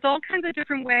mean, it's all kinds of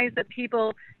different ways that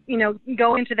people,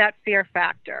 go into that fear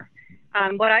factor.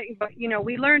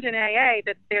 We learned in AA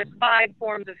that there's 5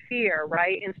 forms of fear,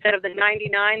 right? Instead of the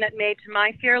 99 that made to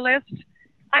my fear list,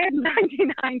 I had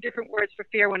 99 different words for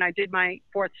fear when I did my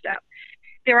 4th step.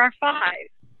 There are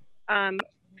 5.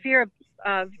 Fear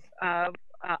of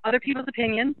other people's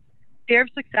opinions, fear of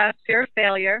success, fear of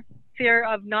failure, fear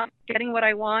of not getting what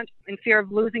I want, and fear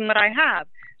of losing what I have.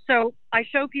 So I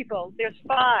show people there's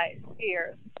 5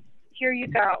 fears. Here you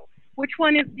go. Which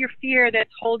one is your fear that's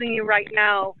holding you right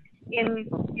now in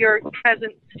your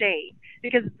present state?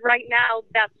 Because right now,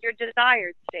 that's your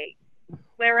desired state.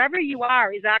 Wherever you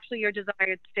are is actually your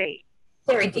desired state.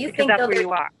 Terry, do you Because think that's though where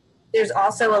you are. there's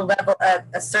also a level,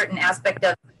 a certain aspect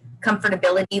of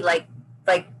comfortability, like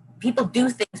people do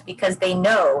things because they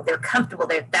know they're comfortable.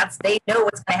 They know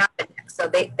what's going to happen next, so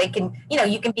they can,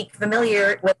 you can be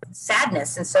familiar with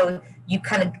sadness, and so you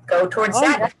kind of go towards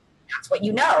sadness. That's what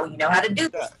you know how to do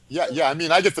this. Yeah. I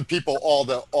mean, I get the people all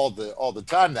the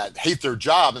time that hate their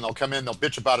job, and they'll come in, they'll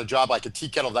bitch about a job like a tea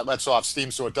kettle that lets off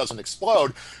steam so it doesn't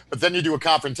explode. But then you do a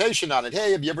confrontation on it.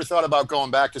 Hey, have you ever thought about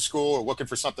going back to school or looking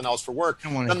for something else for work? I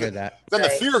don't want to hear that. Then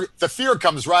the fear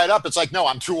comes right up. It's like, no,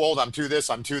 I'm too old. I'm too this.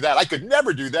 I'm too that. I could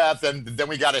never do that. Then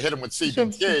we got to hit them with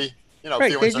CBT.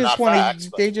 Right. Feelings are not facts.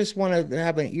 They just want to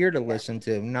have an ear to listen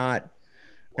to, not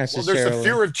necessarily. Well, there's the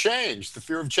fear of change. The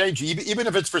fear of change, even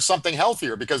if it's for something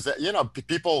healthier, because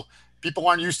people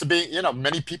aren't used to being.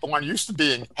 Many people aren't used to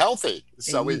being healthy,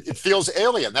 so it feels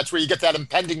alien. That's where you get that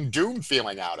impending doom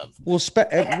feeling out of. Well,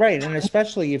 right, and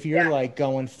especially if you're like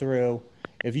going through,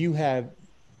 if you have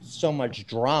so much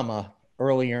drama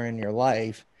earlier in your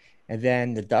life, and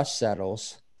then the dust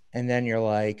settles, and then you're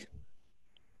like,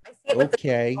 I see it with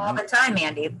the all the time,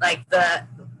 Andy. Like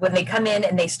when they come in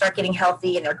and they start getting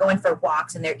healthy and they're going for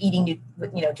walks and they're eating,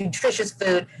 nutritious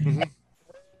food. Mm-hmm.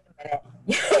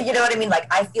 You know what I mean?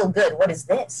 Like, I feel good. What is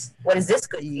this? What is this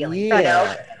good feeling?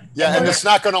 Yeah. Yeah, and it's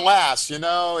not going to last.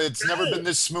 It's never been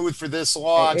this smooth for this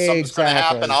long. Something's going to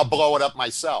happen. I'll blow it up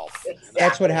myself. Exactly.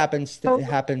 That's what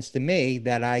happens to me,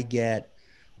 that I get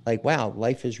like, wow,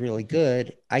 life is really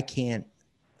good. I can't.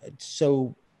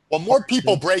 So. Well, more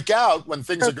people break out when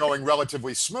things are going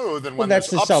relatively smooth, and when that's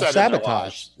the upset in their self-sabotage.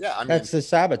 lives. Yeah, I mean, that's the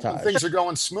sabotage. when things are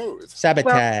going smooth.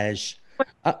 Sabotage.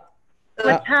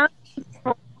 What's happening?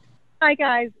 Hi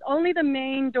guys. Only the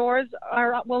main doors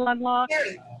will unlock.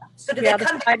 So do Yeah, they the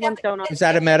come side ones don't. Is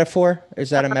that a metaphor? Is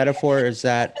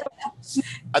that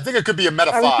I think it could be a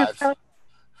meta I was 5.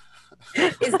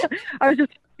 I was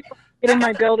just in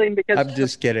my building because I'm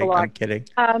just kidding. I'm kidding.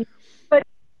 But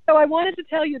so I wanted to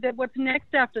tell you that what's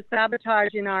next after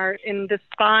sabotage in the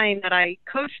spine that I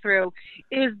coach through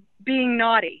is being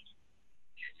naughty.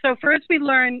 So first we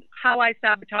learn how I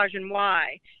sabotage and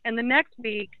why, and the next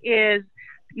week is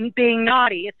being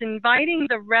naughty. It's inviting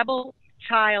the rebel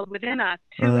child within us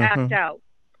to act out.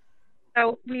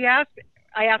 So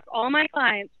I ask all my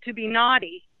clients to be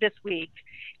naughty this week,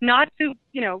 not to,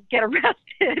 get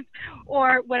arrested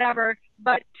or whatever,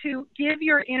 but to give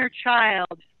your inner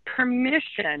child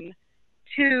permission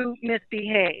to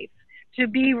misbehave, to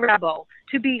be rebel,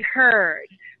 to be heard.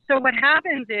 So what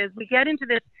happens is we get into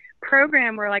this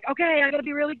program where like, okay, I got to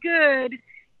be really good.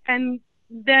 And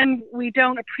then we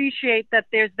don't appreciate that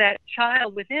there's that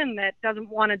child within that doesn't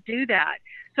want to do that.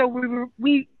 So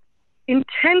we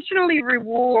intentionally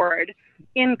reward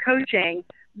in coaching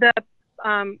the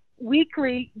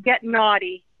weekly get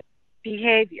naughty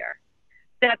behavior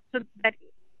that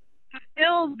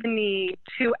fulfills the need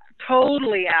to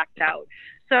totally act out.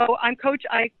 So I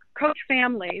coach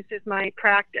families is my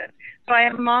practice. So I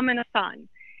have a mom and a son.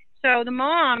 So the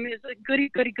mom is a goody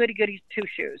two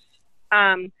shoes.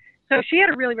 So she had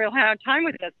a really, really hard time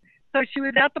with this. So she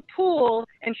was at the pool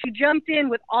and she jumped in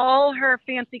with all her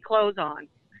fancy clothes on.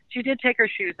 She did take her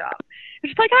shoes off. And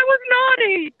she's like, I was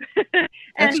naughty. And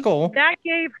that's cool. That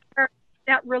gave her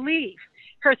that relief.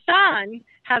 Her son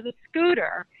has a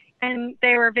scooter and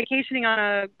they were vacationing on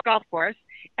a golf course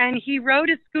and he rode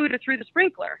his scooter through the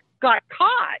sprinkler, got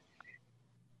caught.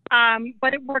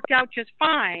 But it worked out just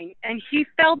fine. And he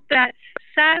felt that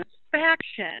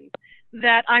satisfaction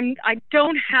that I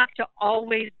don't have to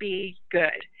always be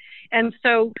good. And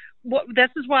so this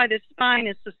is why this spine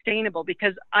is sustainable,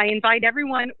 because I invite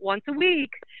everyone once a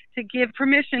week to give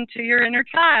permission to your inner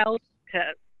child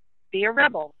to be a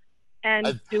rebel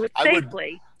and do it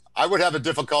safely. I would have a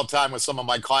difficult time with some of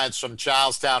my clients from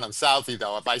Charlestown and Southie,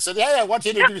 though. If I said, hey, I want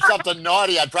you to do something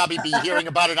naughty, I'd probably be hearing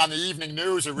about it on the evening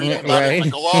news or reading about it in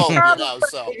the Globe,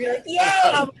 So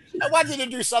I want you to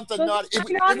do something naughty.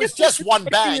 It was just one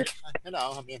bank,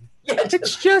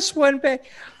 It's just one bank.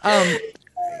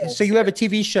 So you have a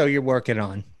TV show you're working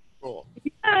on. Cool.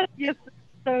 Yes.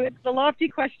 So it's the lofty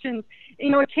questions.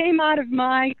 It came out of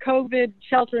my COVID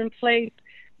shelter in place,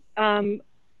 an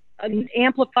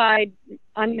amplified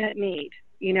unmet need,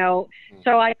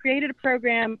 So I created a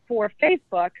program for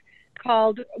Facebook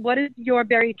called What is Your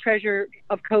Buried Treasure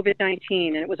of COVID-19?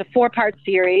 And it was a 4-part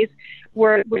series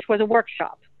which was a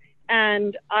workshop.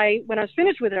 And when I was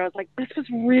finished with it, I was like, this was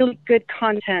really good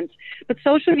content, but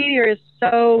social media is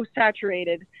so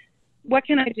saturated. What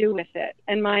can I do with it?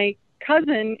 And my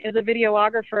cousin is a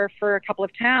videographer for a couple of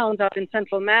towns up in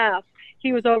Central Mass.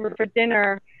 He was over for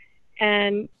dinner,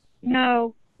 and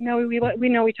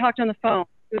we talked on the phone.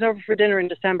 He was over for dinner in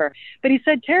December. But he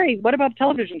said, Terry, what about a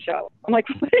television show? I'm like,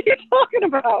 what are you talking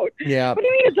about? Yeah. What do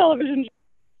you mean a television show?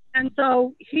 And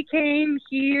so he came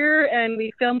here, and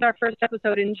we filmed our first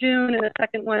episode in June and the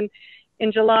second one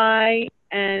in July.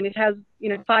 And it has,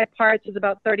 5 parts, is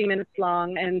about 30 minutes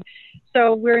long. And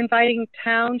so we're inviting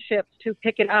townships to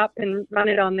pick it up and run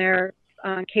it on their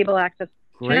cable access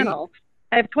channel.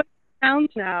 I have 20 towns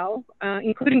now,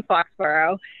 including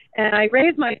Foxborough, and I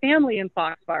raised my family in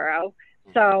Foxborough.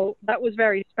 So that was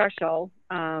very special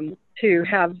to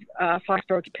have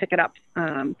Foxborough to pick it up.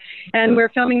 And we're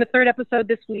filming the 3rd episode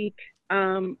this week,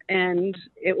 and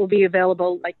it will be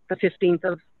available like the 15th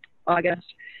of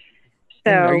August.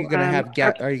 So, are you going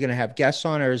to have guests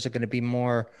on, or is it going to be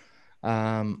more,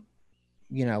 more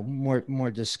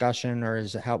discussion, or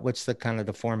what's the kind of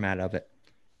the format of it?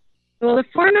 Well, the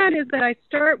format is that I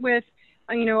start with,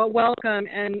 a welcome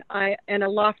and a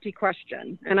lofty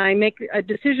question, and I make a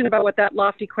decision about what that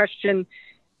lofty question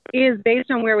is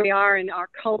based on where we are in our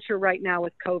culture right now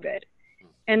with COVID.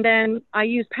 And then I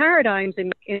use paradigms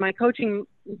in my coaching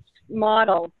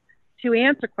model to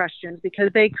answer questions, because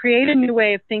they create a new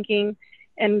way of thinking,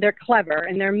 and they're clever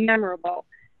and they're memorable.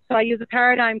 So I use a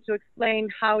paradigm to explain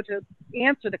how to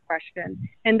answer the question.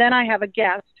 And then I have a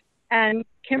guest, and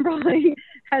Kimberly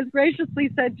has graciously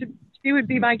said she would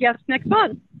be my guest next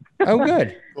month. Oh,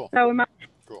 good. Cool. So in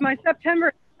my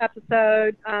September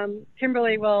episode,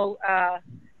 Kimberly will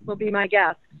be my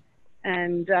guest,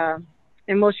 and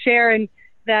we'll share in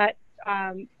that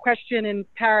question and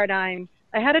paradigm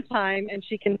ahead of time, and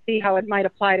she can see how it might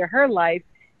apply to her life,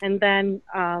 and then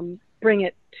bring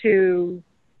it to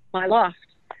my loft.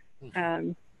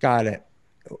 Got it.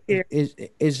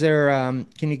 Is there,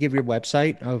 can you give your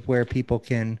website of where people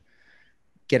can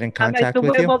get in contact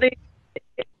with you?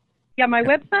 My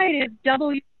website is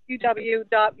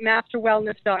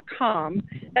www.masterwellness.com.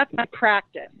 That's my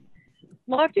practice.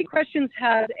 Lofty Questions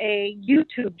has a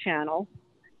YouTube channel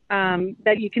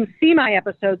that you can see my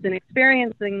episodes and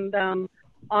experiencing them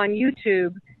on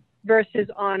YouTube versus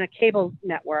on a cable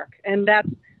network. And that's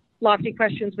Lofty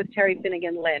Questions with Terry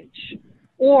Finnegan Lynch.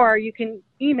 Or you can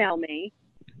email me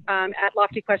at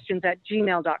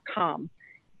loftyquestions@gmail.com.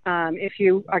 If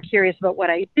you are curious about what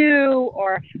I do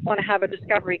or want to have a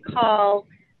discovery call,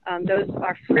 those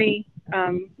are free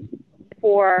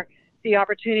for the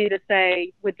opportunity to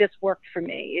say, would this work for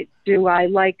me? Do I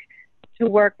like to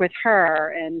work with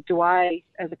her? And do I,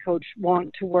 as a coach,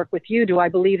 want to work with you? Do I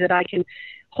believe that I can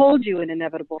hold you in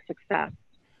inevitable success?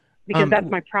 Because that's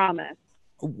my promise.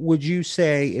 Would you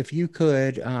say, if you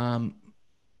could, in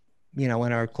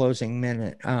our closing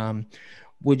minute,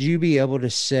 would you be able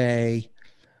to say,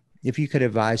 if you could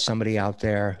advise somebody out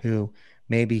there who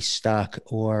may be stuck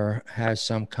or has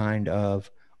some kind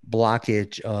of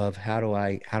blockage of how do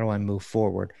I move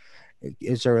forward,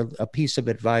 is there a piece of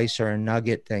advice or a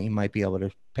nugget that you might be able to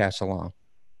pass along?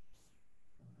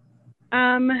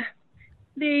 I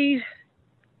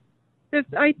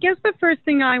guess the first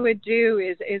thing I would do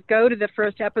is go to the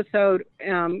first episode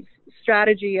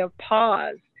strategy of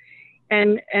pause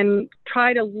and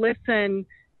try to listen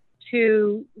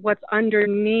to what's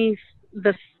underneath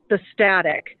the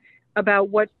static about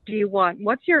what do you want,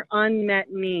 what's your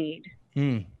unmet need,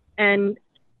 and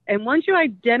once you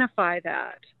identify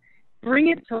that, bring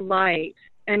it to light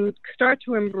and start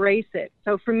to embrace it.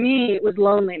 So for me, it was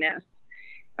loneliness,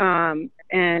 and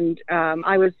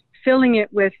I was filling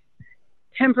it with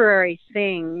temporary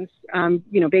things,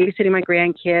 babysitting my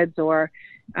grandkids or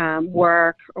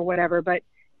work or whatever. But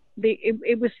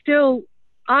it was still,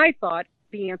 I thought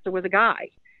the answer was a guy.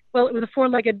 Well, it was a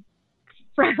 4-legged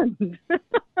friend.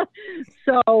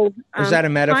 So is that a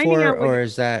metaphor, or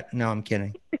is that, no, I'm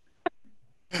kidding.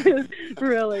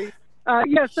 Really? So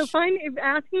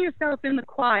asking yourself in the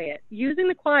quiet, using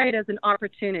the quiet as an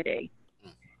opportunity.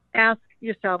 Ask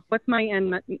yourself, what's my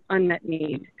unmet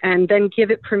need? And then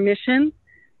give it permission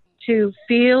to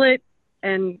feel it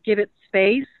and give it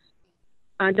space.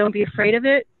 Don't be afraid of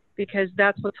it, because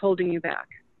that's what's holding you back.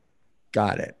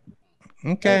 Got it.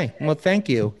 Okay. Well, thank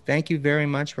you. Thank you very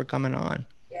much for coming on.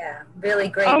 Yeah, really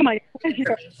great. Oh, my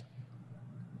pleasure.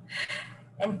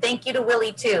 And thank you to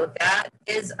Willie, too. That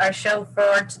is our show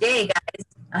for today,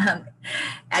 guys.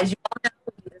 As you all know,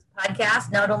 we do this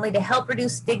podcast not only to help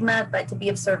reduce stigma, but to be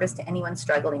of service to anyone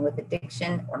struggling with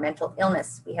addiction or mental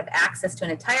illness. We have access to an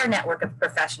entire network of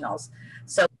professionals.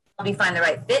 So if you find the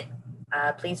right fit,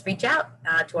 please reach out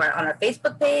on our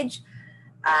Facebook page.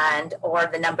 and or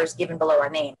the numbers given below our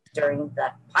name during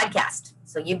the podcast.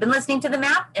 So you've been listening to The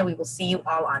Map, and we will see you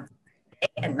all on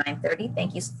Sunday at 9:30.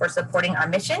 Thank you for supporting our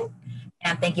mission.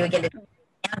 And thank you again to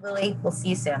and Lily. We'll see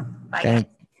you soon. Bye, guys.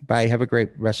 Bye. Have a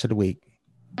great rest of the week.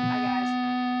 Bye, guys.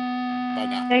 Bye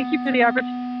now. Thank you for the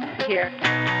opportunity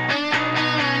here.